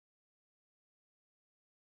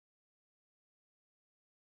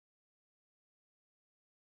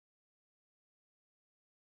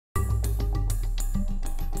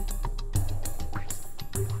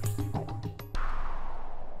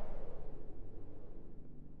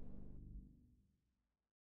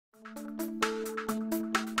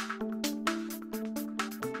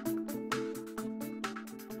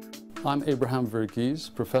I'm Abraham Verghese,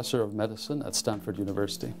 Professor of Medicine at Stanford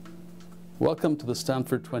University. Welcome to the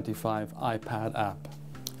Stanford 25 iPad app.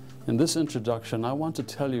 In this introduction, I want to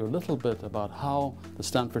tell you a little bit about how the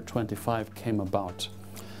Stanford 25 came about.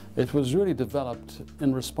 It was really developed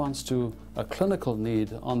in response to a clinical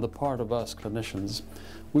need on the part of us clinicians.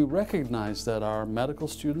 We recognized that our medical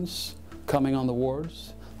students coming on the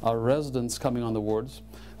wards, our residents coming on the wards,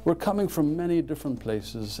 were coming from many different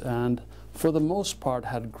places and for the most part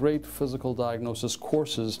had great physical diagnosis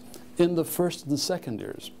courses in the first and second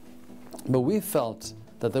years. But we felt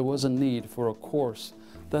that there was a need for a course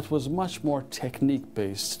that was much more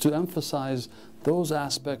technique-based to emphasize those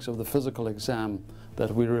aspects of the physical exam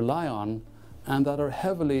that we rely on and that are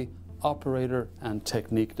heavily operator and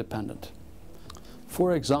technique dependent.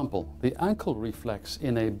 For example, the ankle reflex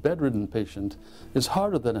in a bedridden patient is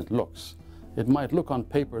harder than it looks. It might look on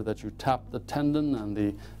paper that you tap the tendon and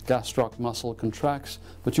the gastroc muscle contracts,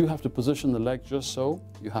 but you have to position the leg just so.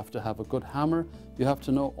 You have to have a good hammer. You have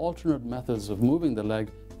to know alternate methods of moving the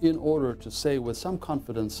leg in order to say with some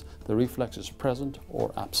confidence the reflex is present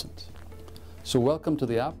or absent. So welcome to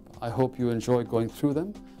the app. I hope you enjoy going through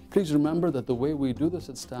them. Please remember that the way we do this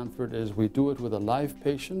at Stanford is we do it with a live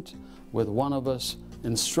patient, with one of us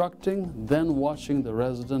instructing, then watching the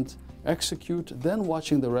resident execute, then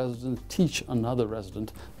watching the resident teach another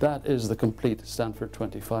resident. That is the complete Stanford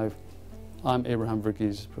 25. I'm Abraham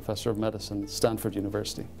Verghese, Professor of Medicine, Stanford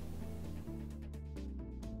University.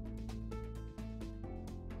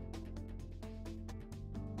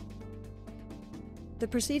 The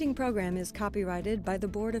preceding program is copyrighted by the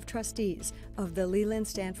Board of Trustees of the Leland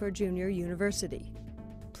Stanford Junior University.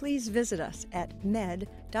 Please visit us at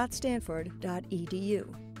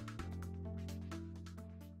med.stanford.edu.